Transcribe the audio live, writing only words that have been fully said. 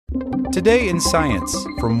Today in Science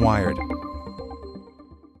from Wired.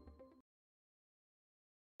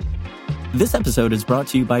 This episode is brought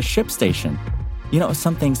to you by ShipStation. You know,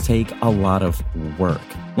 some things take a lot of work,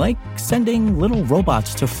 like sending little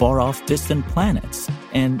robots to far-off distant planets.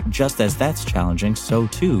 And just as that's challenging, so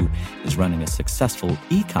too is running a successful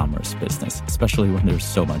e-commerce business, especially when there's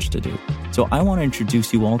so much to do. So I want to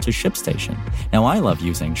introduce you all to ShipStation. Now, I love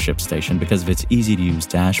using ShipStation because of its easy-to-use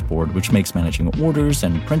dashboard, which makes managing orders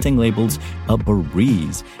and printing labels a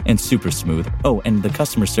breeze and super smooth. Oh, and the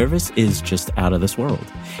customer service is just out of this world.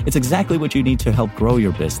 It's exactly what you need to help grow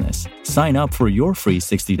your business. Sign up for your free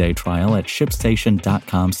 60-day trial at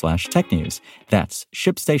shipstation.com/technews. That's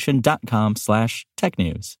shipstation.com/technews.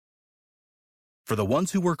 For the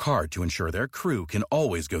ones who work hard to ensure their crew can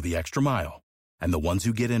always go the extra mile, and the ones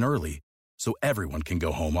who get in early so everyone can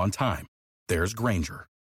go home on time, there's Grainger,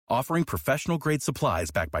 offering professional-grade supplies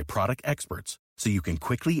backed by product experts so you can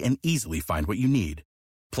quickly and easily find what you need.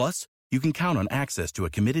 Plus, you can count on access to a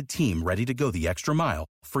committed team ready to go the extra mile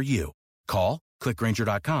for you. Call, click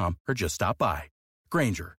Grainger.com, or just stop by.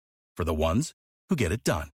 Grainger, for the ones who get it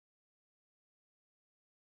done.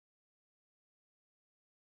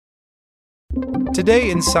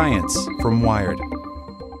 Today in Science from Wired.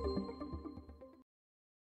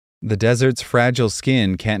 The desert's fragile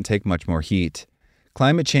skin can't take much more heat.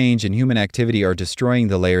 Climate change and human activity are destroying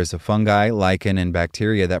the layers of fungi, lichen, and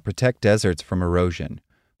bacteria that protect deserts from erosion.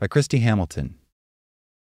 By Christy Hamilton.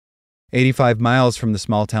 85 miles from the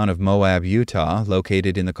small town of Moab, Utah,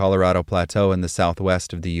 located in the Colorado Plateau in the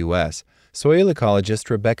southwest of the U.S., soil ecologist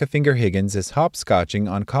Rebecca Finger-Higgins is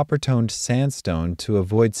hopscotching on copper-toned sandstone to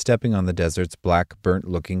avoid stepping on the desert's black,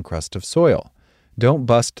 burnt-looking crust of soil. Don't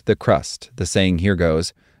bust the crust, the saying here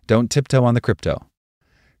goes. Don't tiptoe on the crypto.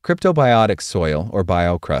 Cryptobiotic soil, or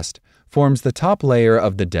biocrust, forms the top layer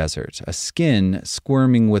of the desert, a skin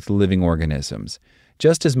squirming with living organisms.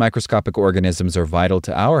 Just as microscopic organisms are vital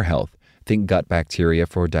to our health, think gut bacteria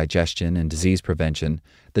for digestion and disease prevention,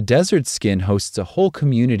 the desert skin hosts a whole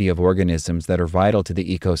community of organisms that are vital to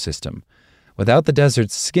the ecosystem. Without the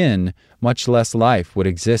desert's skin, much less life would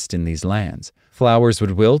exist in these lands. Flowers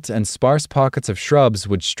would wilt, and sparse pockets of shrubs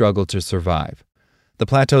would struggle to survive. The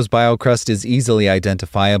plateau's biocrust is easily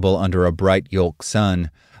identifiable under a bright yolk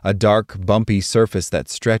sun, a dark, bumpy surface that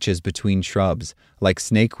stretches between shrubs, like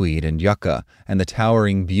snakeweed and yucca, and the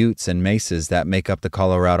towering buttes and mesas that make up the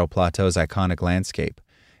Colorado Plateau's iconic landscape.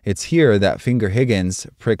 It's here that Finger-Higgins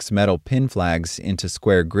pricks metal pin flags into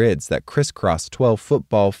square grids that crisscross 12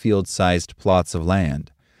 football field-sized plots of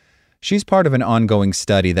land. She's part of an ongoing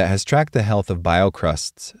study that has tracked the health of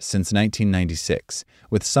biocrusts since 1996,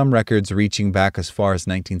 with some records reaching back as far as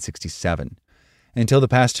 1967. Until the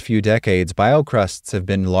past few decades, biocrusts have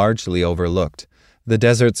been largely overlooked. The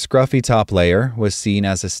desert's scruffy top layer was seen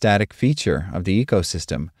as a static feature of the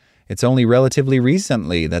ecosystem. It's only relatively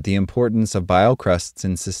recently that the importance of biocrusts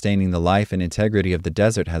in sustaining the life and integrity of the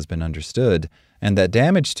desert has been understood, and that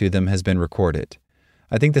damage to them has been recorded.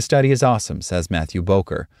 I think the study is awesome, says Matthew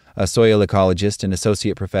Boker, a soil ecologist and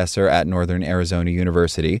associate professor at Northern Arizona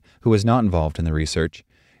University, who was not involved in the research.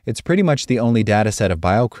 It's pretty much the only data set of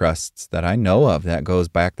biocrusts that I know of that goes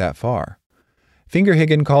back that far.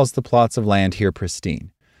 Finger-Higgins calls the plots of land here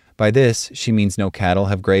pristine. By this, she means no cattle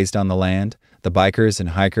have grazed on the land, the bikers and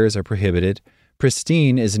hikers are prohibited.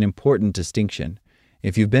 Pristine is an important distinction.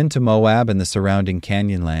 If you've been to Moab and the surrounding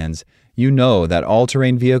canyon lands, you know that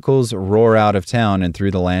all-terrain vehicles roar out of town and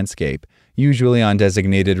through the landscape, usually on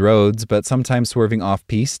designated roads, but sometimes swerving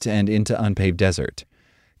off-piste and into unpaved desert.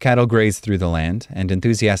 Cattle graze through the land, and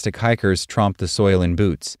enthusiastic hikers tromp the soil in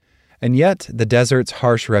boots. And yet, the desert's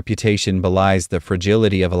harsh reputation belies the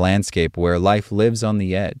fragility of a landscape where life lives on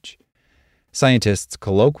the edge. Scientists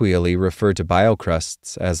colloquially refer to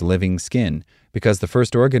biocrusts as living skin because the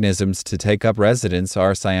first organisms to take up residence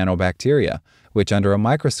are cyanobacteria, which under a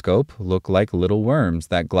microscope look like little worms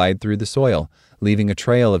that glide through the soil, leaving a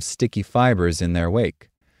trail of sticky fibers in their wake.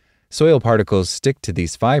 Soil particles stick to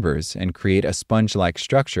these fibers and create a sponge-like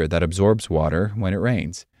structure that absorbs water when it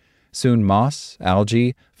rains. Soon moss,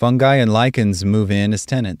 algae, fungi, and lichens move in as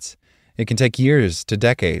tenants. It can take years to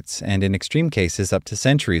decades, and in extreme cases up to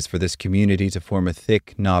centuries for this community to form a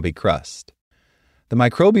thick, knobby crust. The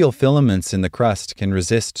microbial filaments in the crust can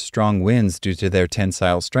resist strong winds due to their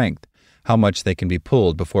tensile strength, how much they can be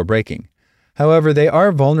pulled before breaking. However, they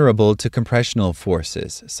are vulnerable to compressional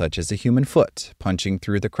forces, such as a human foot punching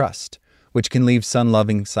through the crust, which can leave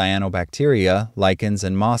sun-loving cyanobacteria, lichens,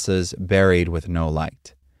 and mosses buried with no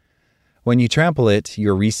light. When you trample it,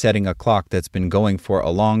 you're resetting a clock that's been going for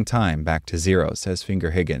a long time back to zero, says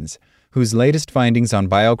Finger-Higgins, whose latest findings on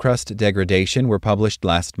biocrust degradation were published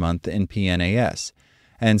last month in PNAS,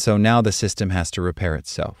 and so now the system has to repair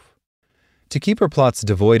itself. To keep her plots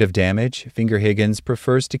devoid of damage, Finger-Higgins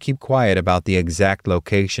prefers to keep quiet about the exact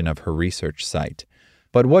location of her research site.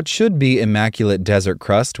 But what should be immaculate desert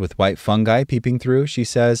crust with white fungi peeping through, she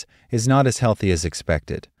says, is not as healthy as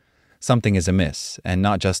expected. Something is amiss, and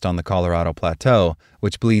not just on the Colorado Plateau,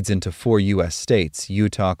 which bleeds into 4 U.S. states,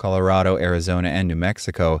 Utah, Colorado, Arizona, and New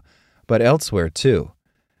Mexico, but elsewhere too.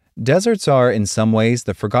 Deserts are, in some ways,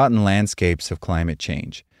 the forgotten landscapes of climate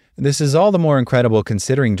change. This is all the more incredible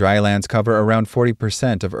considering drylands cover around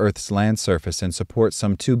 40% of Earth's land surface and support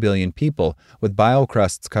some 2 billion people, with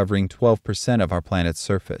biocrusts covering 12% of our planet's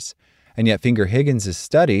surface. And yet Finger-Higgins'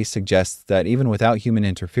 study suggests that even without human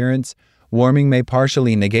interference, warming may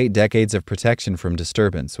partially negate decades of protection from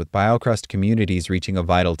disturbance, with biocrust communities reaching a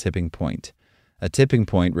vital tipping point. A tipping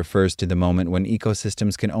point refers to the moment when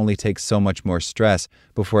ecosystems can only take so much more stress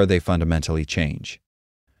before they fundamentally change.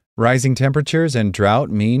 Rising temperatures and drought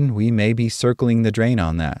mean we may be circling the drain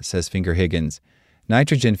on that, says Finger-Higgins.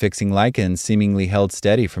 Nitrogen-fixing lichens seemingly held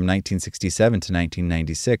steady from 1967 to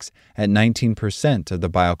 1996 at 19% of the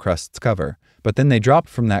biocrust's cover, but then they dropped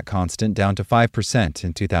from that constant down to 5%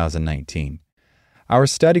 in 2019. Our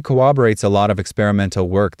study corroborates a lot of experimental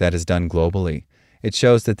work that is done globally. It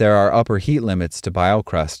shows that there are upper heat limits to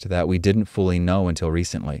biocrust that we didn't fully know until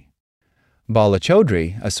recently. Bala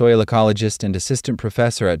Chaudhry, a soil ecologist and assistant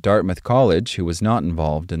professor at Dartmouth College who was not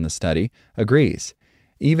involved in the study, agrees.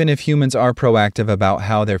 Even if humans are proactive about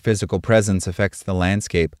how their physical presence affects the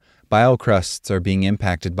landscape, biocrusts are being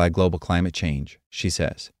impacted by global climate change, she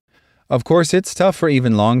says. Of course, it's tough for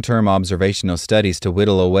even long-term observational studies to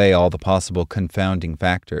whittle away all the possible confounding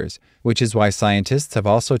factors, which is why scientists have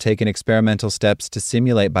also taken experimental steps to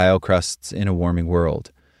simulate biocrusts in a warming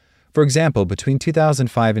world. For example, between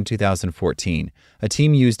 2005 and 2014, a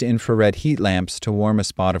team used infrared heat lamps to warm a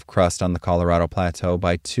spot of crust on the Colorado Plateau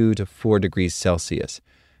by 2 to 4 degrees Celsius.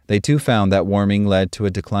 They too found that warming led to a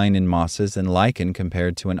decline in mosses and lichen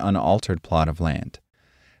compared to an unaltered plot of land.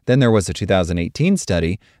 Then there was a 2018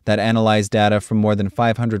 study that analyzed data from more than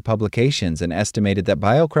 500 publications and estimated that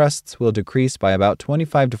biocrusts will decrease by about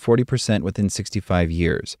 25 to 40% within 65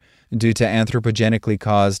 years due to anthropogenically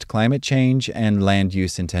caused climate change and land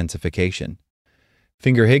use intensification.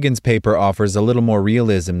 Finger-Higgins' paper offers a little more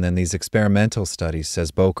realism than these experimental studies, says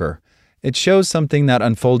Boker. It shows something that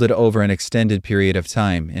unfolded over an extended period of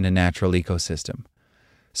time in a natural ecosystem.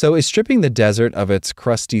 So is stripping the desert of its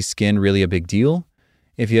crusty skin really a big deal?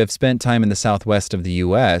 If you have spent time in the southwest of the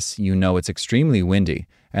U.S., you know it's extremely windy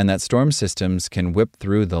and that storm systems can whip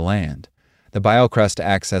through the land. The biocrust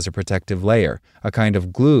acts as a protective layer, a kind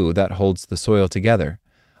of glue that holds the soil together.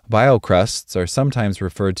 Biocrusts are sometimes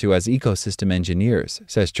referred to as ecosystem engineers,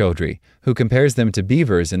 says Chaudhry, who compares them to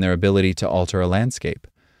beavers in their ability to alter a landscape.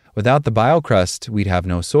 Without the biocrust, we'd have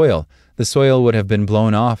no soil. The soil would have been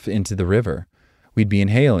blown off into the river. We'd be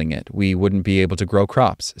inhaling it. We wouldn't be able to grow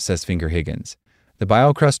crops, says Finger-Higgins. The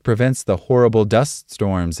biocrust prevents the horrible dust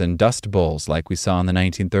storms and dust bowls like we saw in the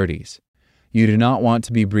 1930s. You do not want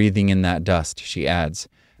to be breathing in that dust, she adds.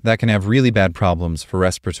 That can have really bad problems for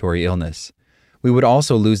respiratory illness. We would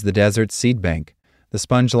also lose the desert's seed bank. The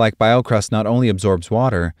sponge-like biocrust not only absorbs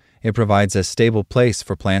water, it provides a stable place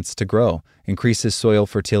for plants to grow, increases soil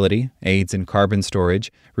fertility, aids in carbon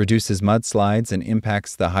storage, reduces mudslides, and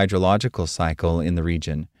impacts the hydrological cycle in the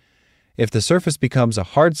region. If the surface becomes a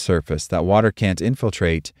hard surface that water can't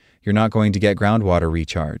infiltrate, you're not going to get groundwater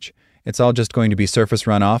recharge. It's all just going to be surface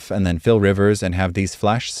runoff and then fill rivers and have these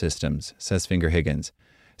flash systems, says Finger-Higgins.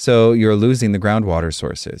 So you're losing the groundwater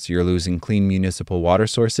sources, you're losing clean municipal water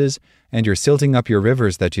sources, and you're silting up your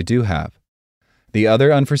rivers that you do have. The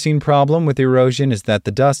other unforeseen problem with erosion is that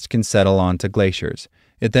the dust can settle onto glaciers.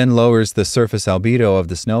 It then lowers the surface albedo of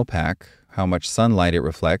the snowpack, how much sunlight it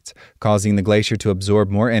reflects, causing the glacier to absorb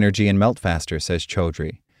more energy and melt faster, says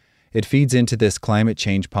Chaudhry. It feeds into this climate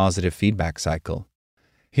change positive feedback cycle.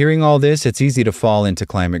 Hearing all this, it's easy to fall into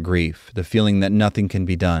climate grief, the feeling that nothing can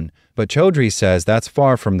be done. But Chaudhry says that's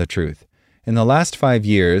far from the truth. In the last 5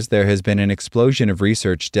 years, there has been an explosion of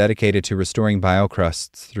research dedicated to restoring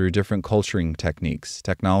biocrusts through different culturing techniques,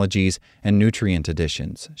 technologies, and nutrient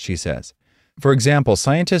additions, she says. For example,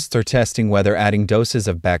 scientists are testing whether adding doses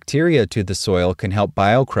of bacteria to the soil can help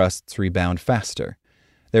biocrusts rebound faster.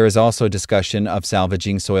 There is also discussion of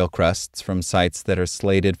salvaging soil crusts from sites that are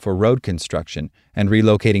slated for road construction and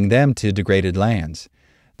relocating them to degraded lands.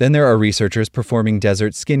 Then there are researchers performing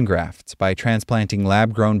desert skin grafts by transplanting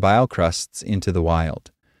lab-grown biocrusts into the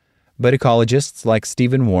wild. But ecologists like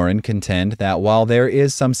Stephen Warren contend that while there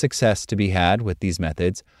is some success to be had with these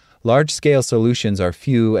methods, Large-scale solutions are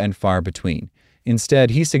few and far between.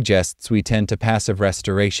 Instead, he suggests we tend to passive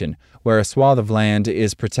restoration, where a swath of land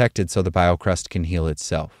is protected so the biocrust can heal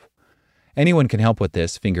itself. Anyone can help with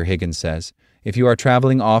this, Finger Higgins says. If you are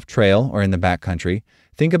traveling off-trail or in the backcountry,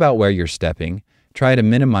 think about where you're stepping. Try to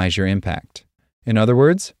minimize your impact. In other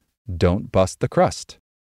words, don't bust the crust.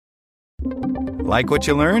 Like what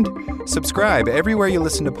you learned? Subscribe everywhere you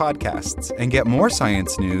listen to podcasts and get more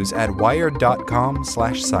science news at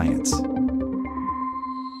wired.com/science.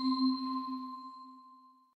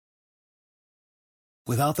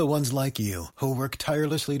 Without the ones like you, who work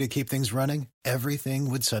tirelessly to keep things running, everything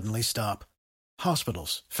would suddenly stop.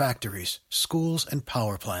 Hospitals, factories, schools, and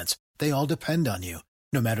power plants, they all depend on you.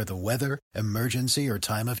 No matter the weather, emergency, or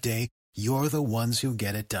time of day, you're the ones who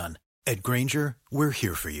get it done. At Grainger, we're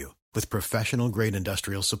here for you with professional-grade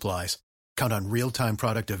industrial supplies. Count on real-time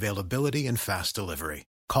product availability and fast delivery.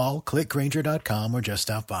 Call, click Grainger.com, or just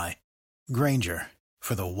stop by. Grainger,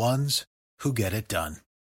 for the ones who get it done.